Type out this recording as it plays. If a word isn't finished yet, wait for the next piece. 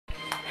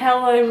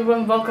Hello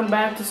everyone, welcome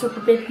back to Super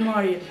Paper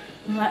Mario.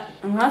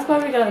 And last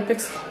part we got a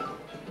pixel.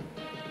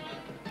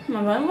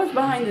 My man was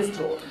behind this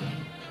door.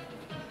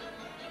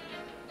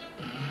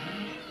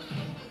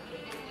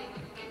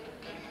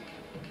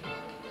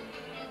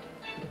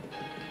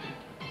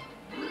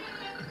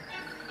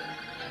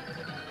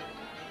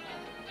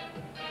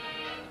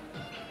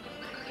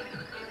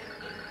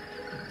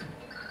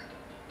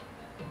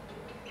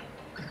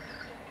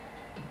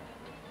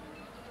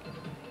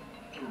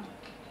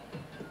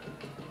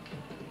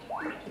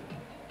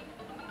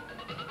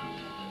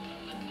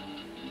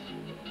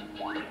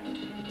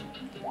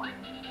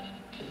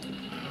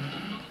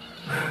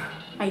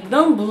 I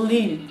don't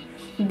believe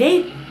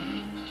it.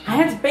 I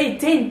have to pay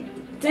 10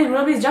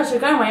 rupees just to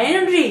recover my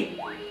energy.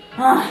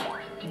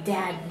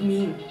 That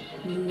meme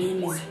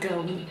is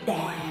going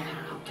down.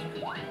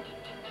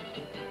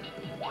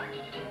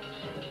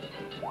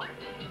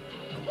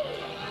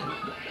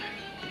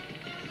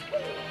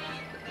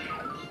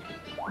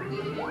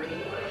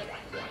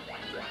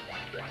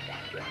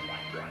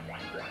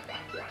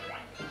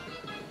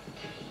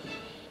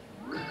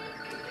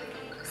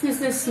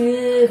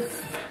 Sniff.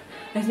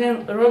 I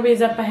smell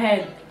rubies up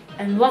ahead,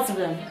 and lots of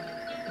them.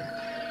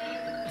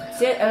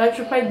 See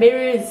electrified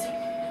berries?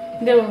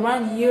 They will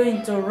run you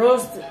into a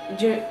roast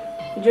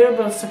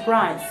durable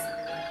surprise.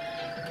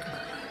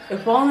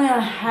 If only I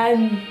had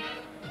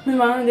been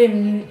one of the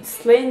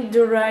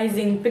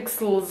slenderizing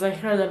pixels I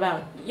heard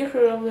about. You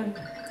heard of them?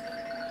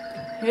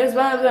 Here's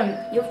one of them.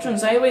 You'll turn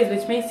sideways,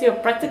 which makes you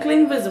practically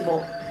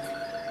invisible.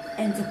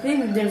 And to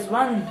think there's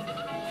one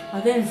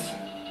of them.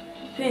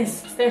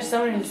 There's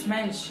someone in this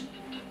mansion.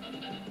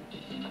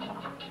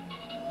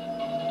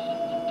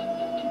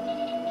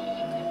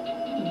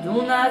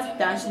 Do not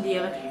touch the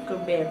electrical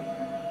barrier.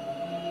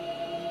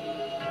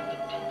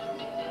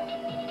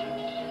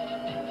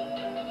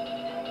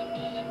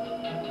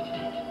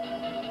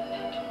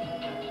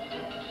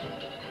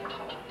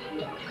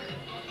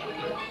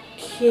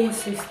 Okay,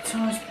 so it's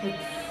charged with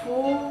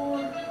 4.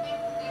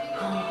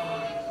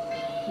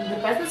 The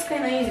path was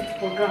kinda easy to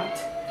forget.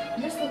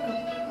 Just look up.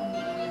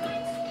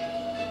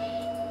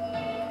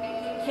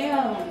 Okay.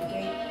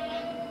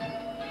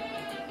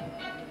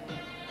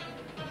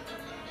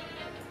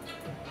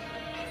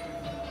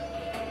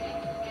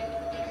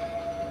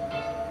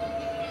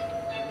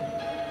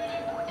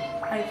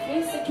 I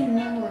think second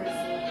number is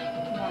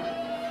 1.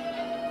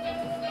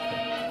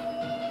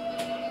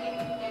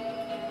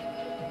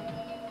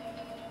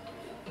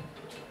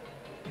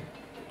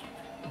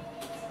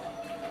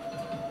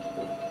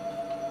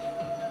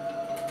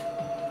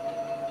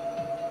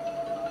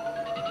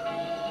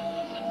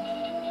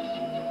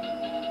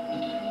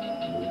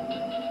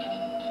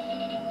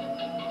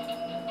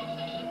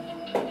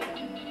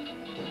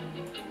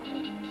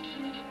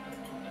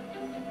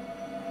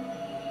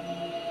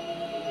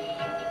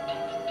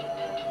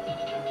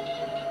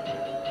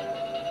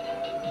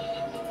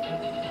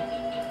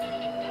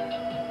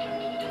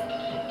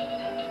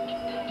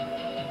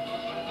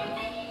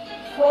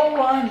 Four,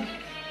 1,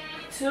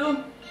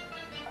 2,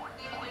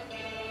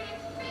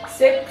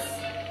 6,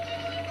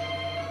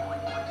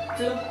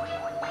 2,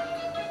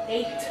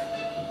 8.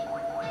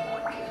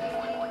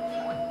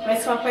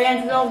 Let's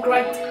comprehend all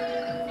correct.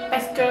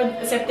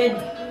 Passcode accepted.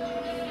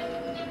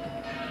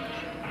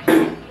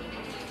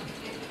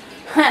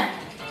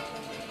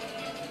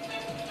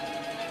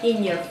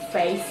 In your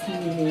face,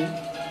 Mimi.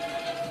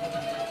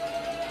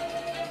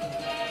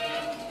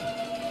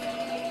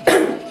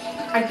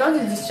 I thought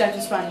this chat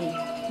was funny.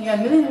 You got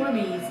a million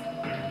rubies.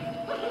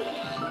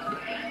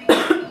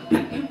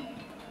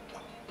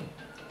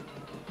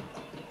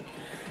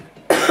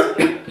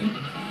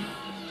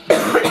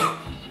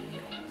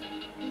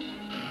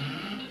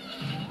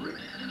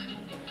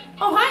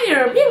 Oh, hi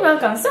there. Be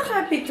welcome. So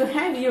happy to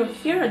have you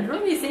here at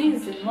Ruby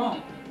Sings in Mall.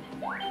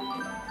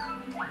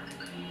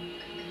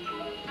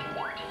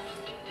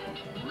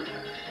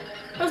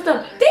 What's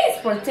the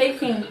thanks for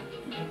taking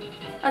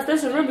a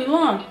special ruby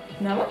loan.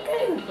 Now what can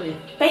I do for you?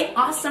 Pay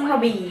awesome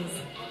rubies.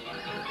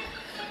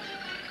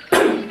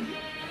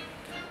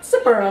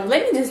 Super,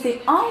 let me just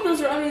take all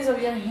those rubies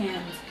of your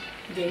hand.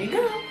 There you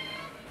go.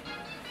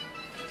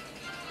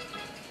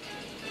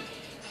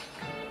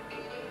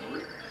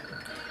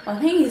 Well,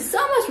 thank you so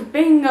much for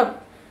picking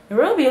up the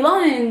ruby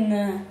loan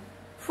in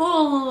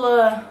full.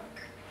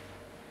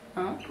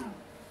 Huh?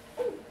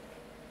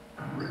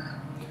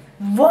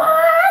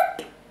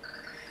 What?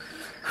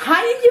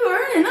 How did you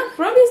earn enough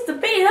rubies to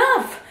pay it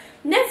off?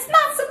 That's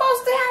not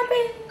supposed to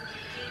happen.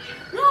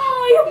 No,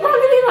 you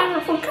probably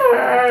wonderful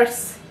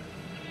curse.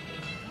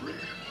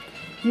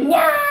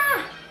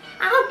 Nah,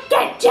 I'll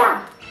get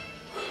ya!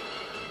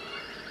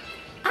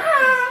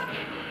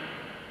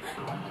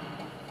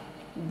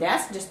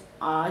 That's just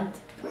odd.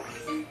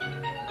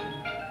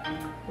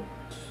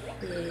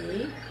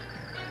 Okay.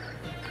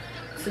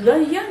 So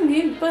the young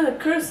girl put a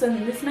curse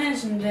on this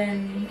mansion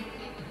then.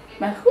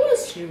 But who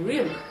is she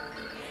really?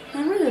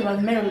 And really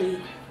was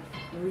merely.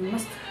 We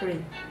must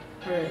hurry.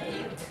 Right.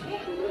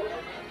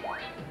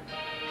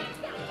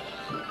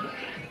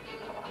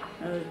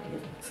 Okay.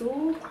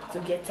 2 to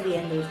get to the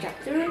end of the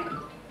chapter.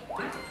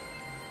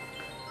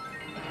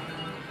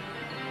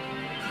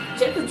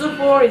 Chapter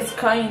 2-4 is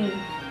kind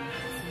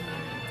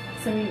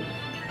some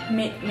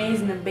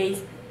maze in the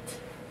basement.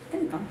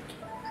 Kind of funky.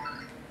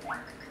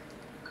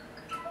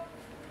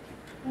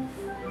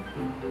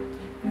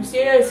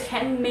 Mysterious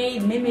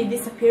handmade mimic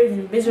disappeared in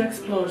a bizarre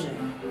explosion.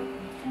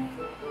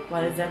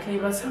 What exactly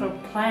was her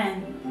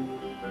plan?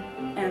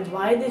 And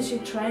why did she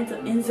try to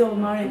insult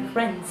Mario and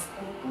friends?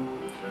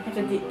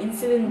 After the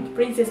incident,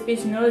 Princess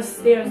Peach noticed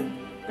stairs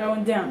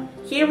going down.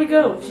 "Here we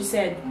go," she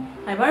said.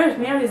 "I wonder if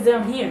Mario is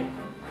down here."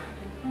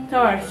 To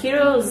our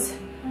heroes,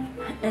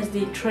 as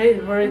they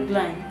traded worried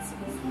glances.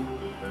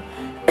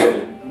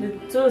 The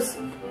two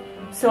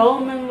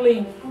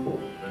solemnly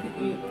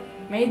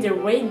made their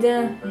way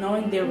down,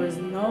 knowing there was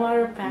no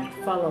other path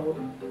to follow.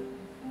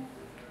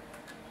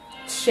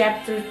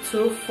 Chapter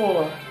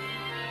 2-4.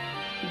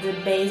 The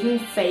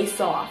basement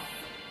face-off.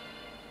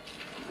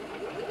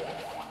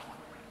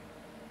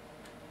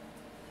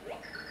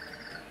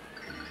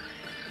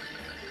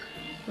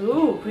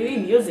 Ooh, pretty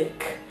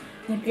music.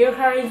 The pure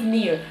heart is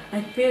near.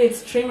 I feel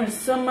its tremor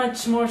so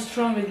much more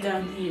stronger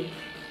down here.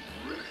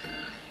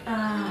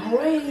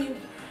 Hooray!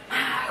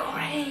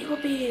 Hooray!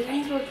 Whoopee!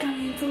 Thanks for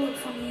coming to look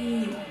for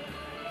me.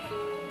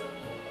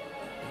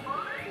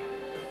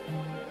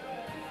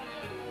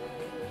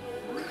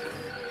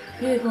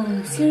 Beautiful,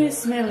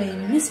 mysterious,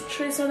 smelling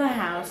mistress of the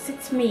house.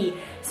 It's me.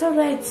 So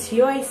that's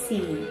you I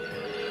see.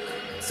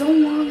 So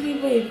long we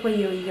wait for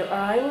you. Your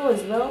arrival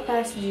is well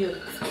past due.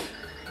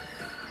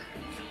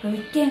 But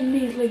we can't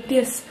leave like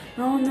this.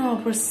 Oh no,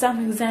 for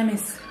some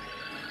examines.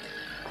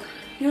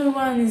 No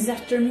one is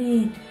after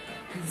me.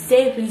 And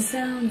safe and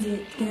sound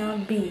it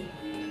cannot be.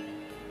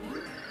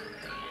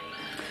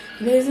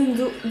 Listen,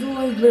 do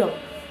I will.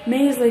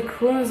 Maze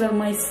like ruins are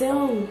my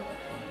cell.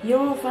 You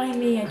will find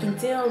me, I can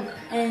tell.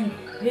 And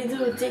if you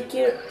do, take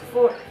care,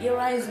 for your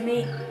eyes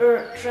may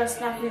trust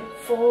nothing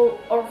foul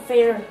or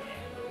fair.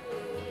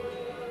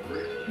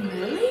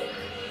 Really?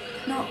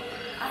 No,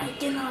 I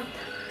cannot.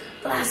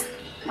 Last,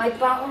 my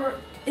power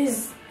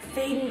is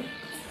fading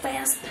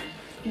fast.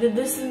 The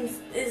distance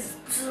is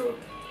too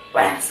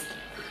vast.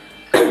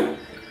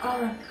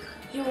 Or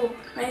you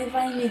may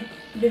find me.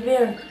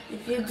 Beware,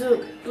 if you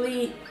do,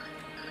 please.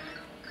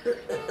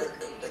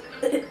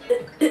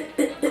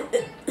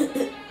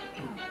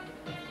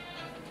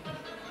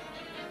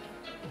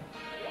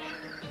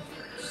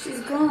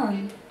 She's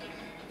gone.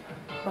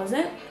 Was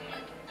it?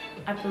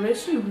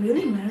 Apparition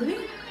really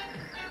Merlin?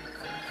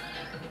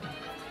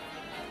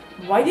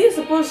 Why do you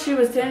suppose she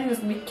was telling us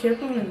to be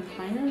careful in the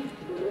final?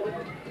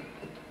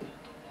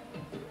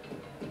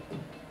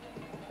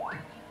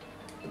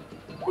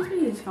 This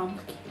really is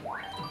complicated.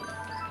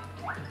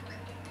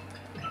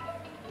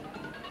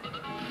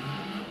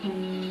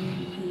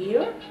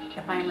 Here,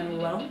 if I'm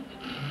alone.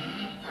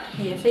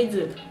 Yes, I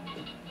do.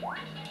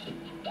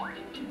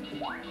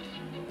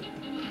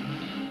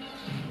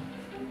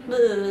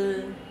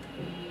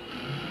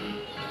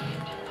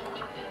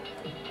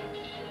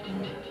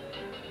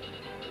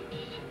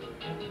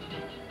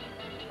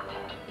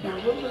 Now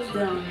what was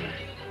done?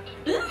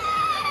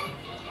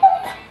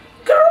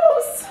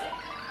 Gross!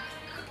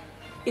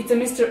 It's a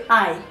Mr.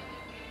 I.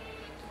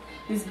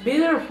 This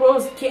bitter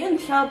prose can't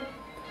help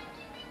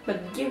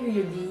but give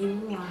you the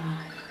evil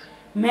eye.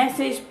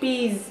 Message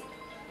please.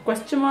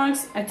 Question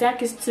marks.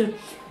 Attack is to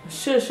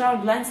shoot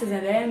sharp glances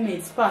at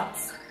enemy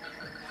spots.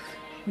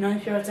 None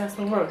of your attacks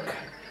will work.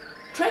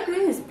 Try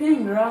really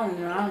spinning around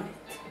and around it.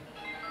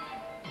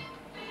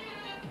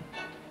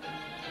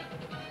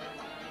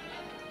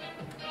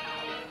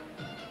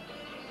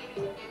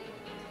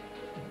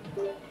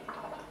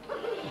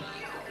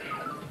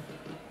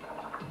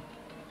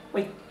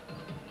 Wait.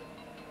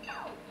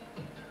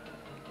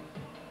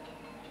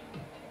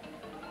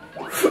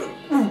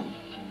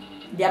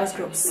 That was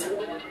gross.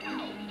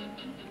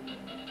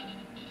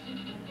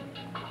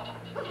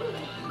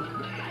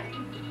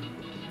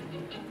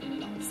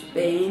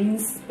 Spin,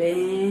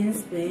 spin,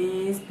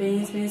 spin,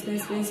 spin, spin, spin, spin,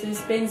 spin,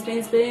 spin,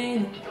 spin,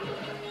 spin.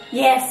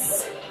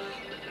 Yes!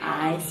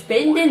 I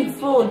spin and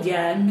fold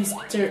ya,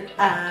 Mr.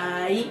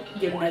 I.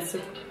 You're not so...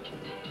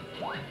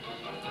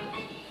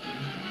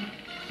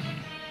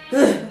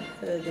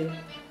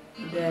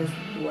 That's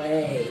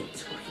way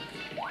too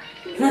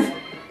creepy.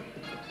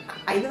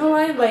 I don't know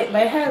why, but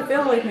I have a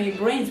feel like my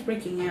brain's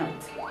freaking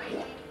out.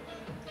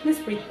 Let's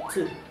freak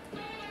too.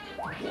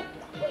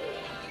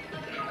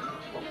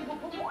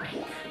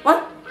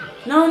 What?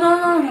 No, no,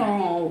 no,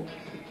 no.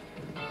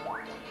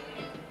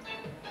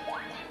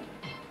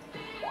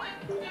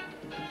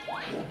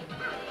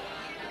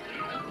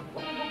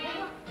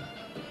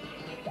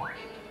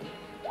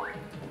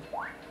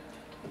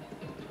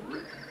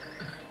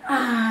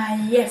 Ah,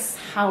 yes,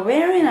 how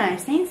very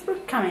nice. Thanks for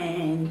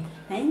coming.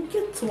 Thank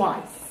you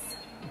twice.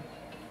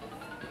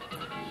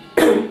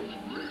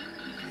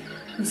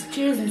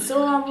 Mysterious and so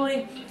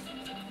lovely.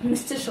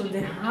 Mistress of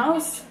the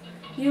house.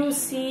 You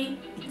see,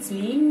 it's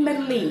me,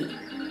 Merlin.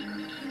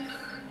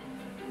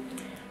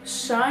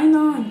 Shine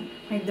on.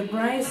 like the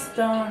bright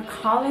star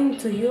calling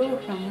to you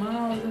from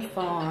miles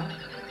afar.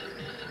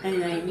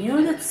 And I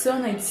knew that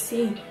soon I'd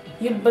see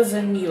you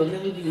buzzing your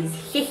little bees.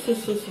 He he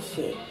he he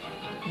he.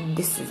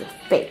 This is a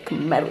fake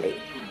melody.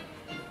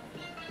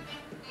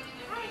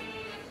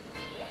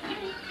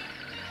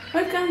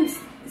 Welcome,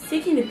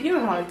 seeking the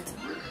pure heart.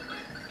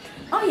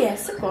 Oh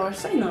yes, of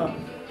course, I know.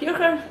 Pure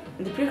heart,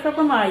 the pure heart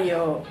from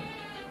Mario.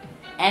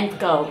 And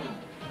Co.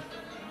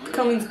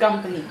 Cummings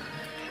Company.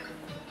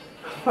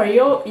 For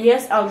you,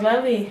 yes, I'll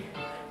gladly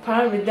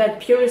part with that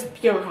purest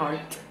pure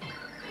heart.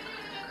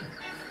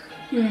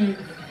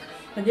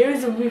 But there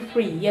is a way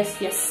free. Yes,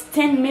 yes,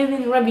 10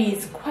 million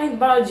rubies, quite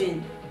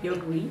bargain. You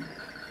agree?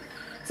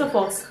 So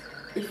folks,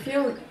 if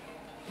you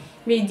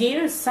may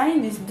dare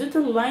sign this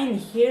dotted line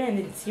here and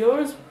it's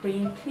yours free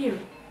and clear.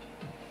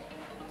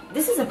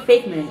 This is a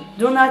fake man.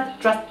 Do not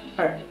trust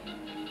her.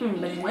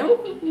 But I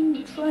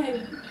never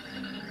try.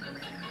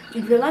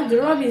 If you like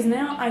the rubies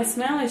now, I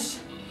smell it.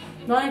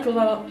 Don't like a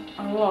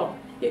lot.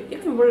 You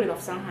can work it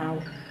off somehow.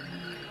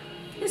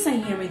 You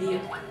sign here, my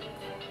dear.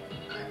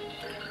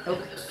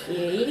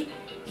 Okay.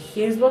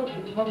 Here's what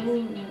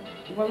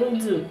we'll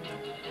do.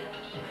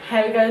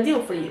 Have got a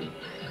deal for you.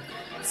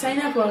 Sign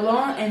up for a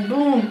loan and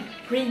boom,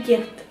 free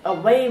gift,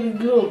 away with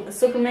glue, a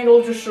super mega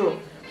ultra sure.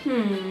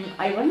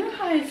 I wonder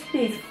how it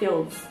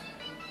feels.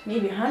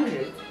 Maybe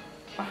 100,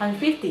 or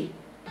 150,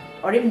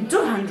 or even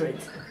 200.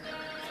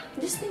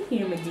 Just think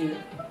here, my dear.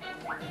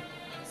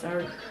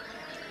 Sorry.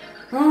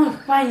 Oh,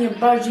 fine, your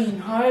barging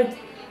heart.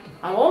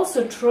 I'll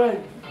also try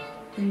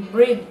and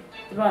breed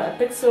about a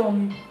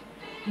pixel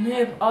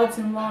made of odds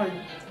and lard.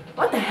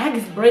 What the heck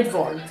is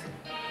breadboard?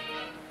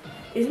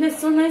 Isn't it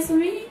so nice of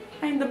me?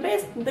 I'm the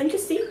best, don't you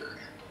see?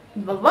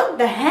 But what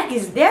the heck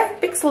is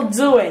that pixel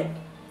doing?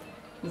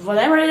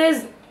 Whatever it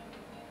is.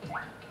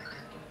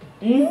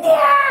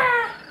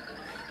 Nah!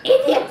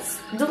 Idiots!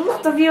 The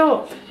lot of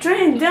you!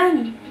 Train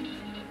done!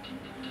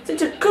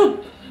 Such a coup!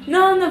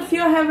 None of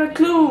you have a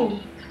clue!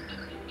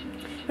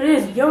 It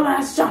is your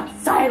last shot,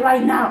 sign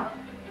right now!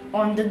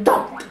 On the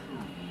dot!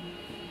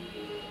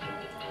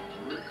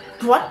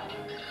 What?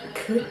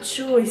 Good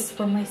choice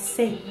for my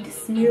sake.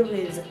 This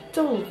merely is a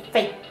total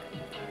fake.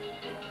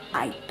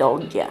 I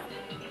told ya.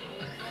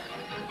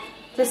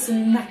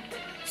 Listen, nut.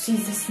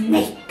 She's a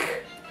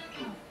snake.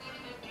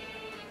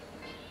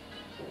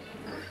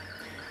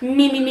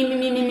 Me.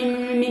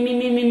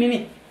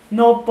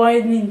 No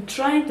point in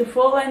trying to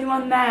fool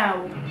anyone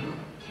now.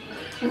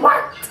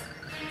 What?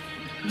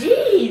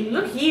 Gee,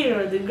 look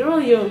here. The girl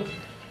you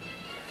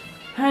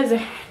has a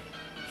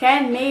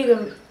hand made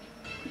of,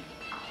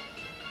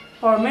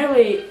 or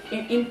merely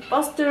an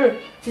imposter.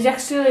 She's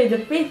actually the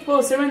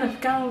faithful servant of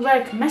Count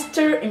Black,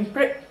 Master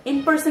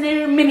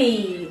Impersonator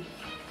Mimi.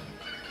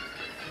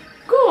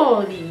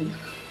 Golly.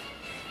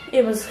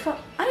 I was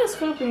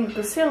hoping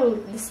to sell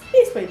this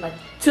piece for you, but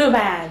too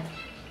bad.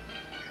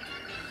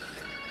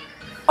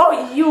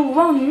 Oh, you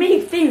won't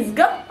make things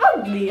go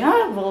ugly,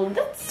 huh? Well,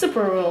 that's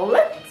super.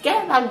 Let's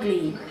get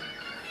ugly.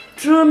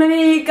 True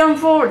Mimi, come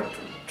forth.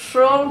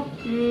 True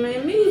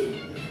Mimi.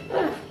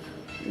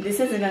 This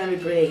isn't gonna be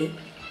pretty.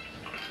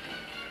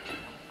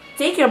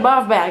 Take your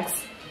barf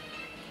bags.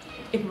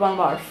 If you want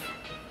barf.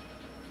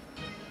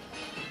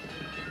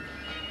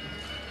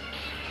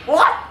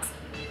 What?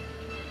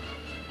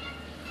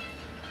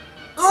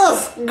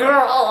 Ugh,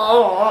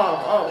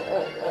 girl.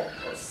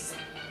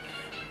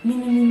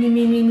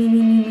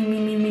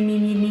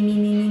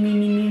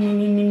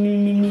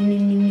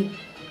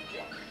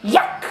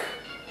 Yuck!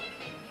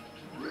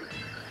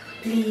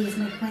 Please,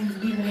 my friends,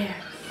 beware.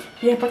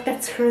 Yeah, but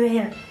that's her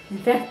there. In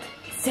fact,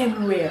 it's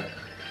everywhere.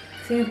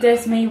 Since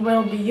this may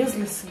well be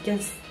useless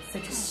against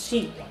such a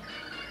sheep.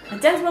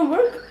 But that won't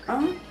work,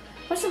 huh?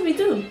 What shall we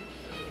do?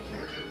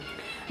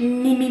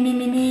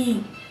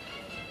 Me.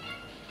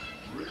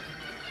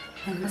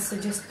 I must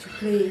suggest you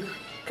play.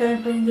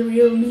 Can't find the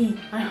real me.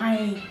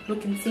 Hi,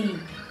 look and see.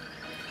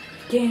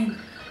 Again,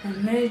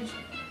 and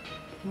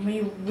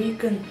may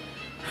weaken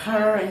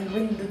her and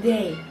win the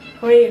day.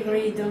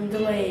 Hurry, don't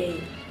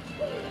delay.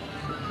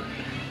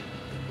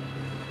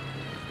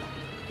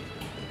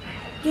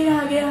 Get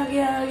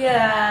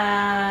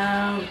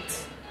out!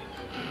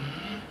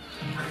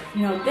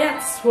 Now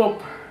that's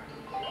Swooper.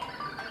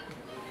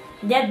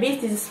 That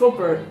beast is a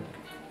swooper.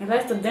 It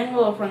likes to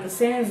dangle from the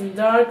sands in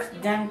dark,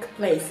 dank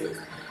places.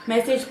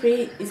 Message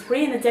is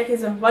free and attack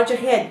is on. Watch your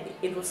head.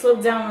 It will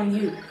slope down on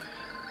you.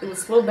 It will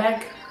slope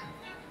back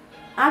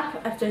up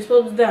after it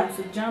slopes down,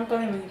 so jump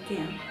on it when you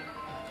can.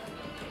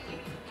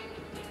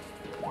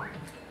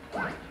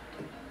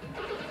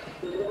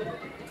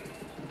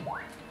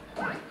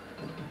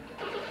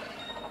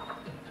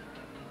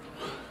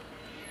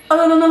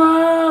 Oh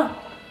no!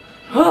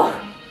 Oh,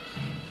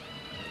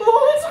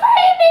 it's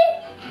raining!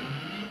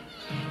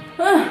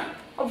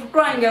 Oh, for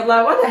crying out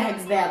loud, what the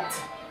heck's that?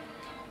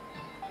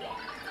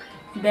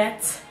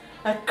 That's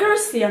a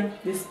Cursian.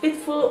 This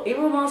pitiful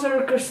evil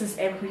monster curses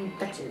everything it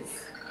touches.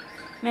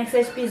 Max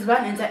HP is 1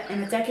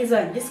 and attack is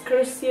 1. This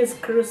Cursian's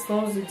curse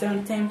slows you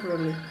down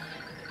temporarily.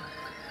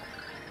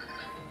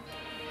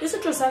 There's a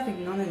traffic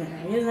not in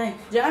there, isn't it?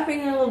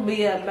 Jumping will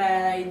be a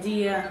bad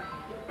idea.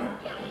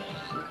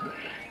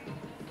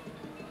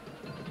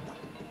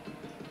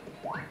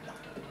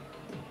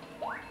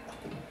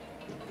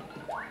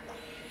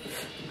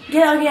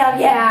 Get out, get out,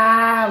 get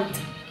out!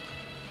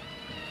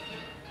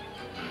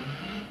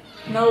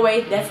 No,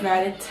 wait, that's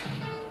not it.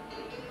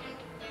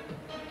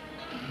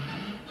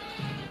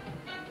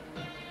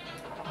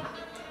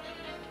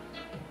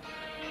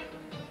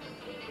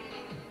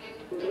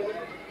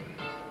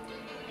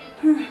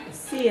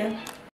 See ya.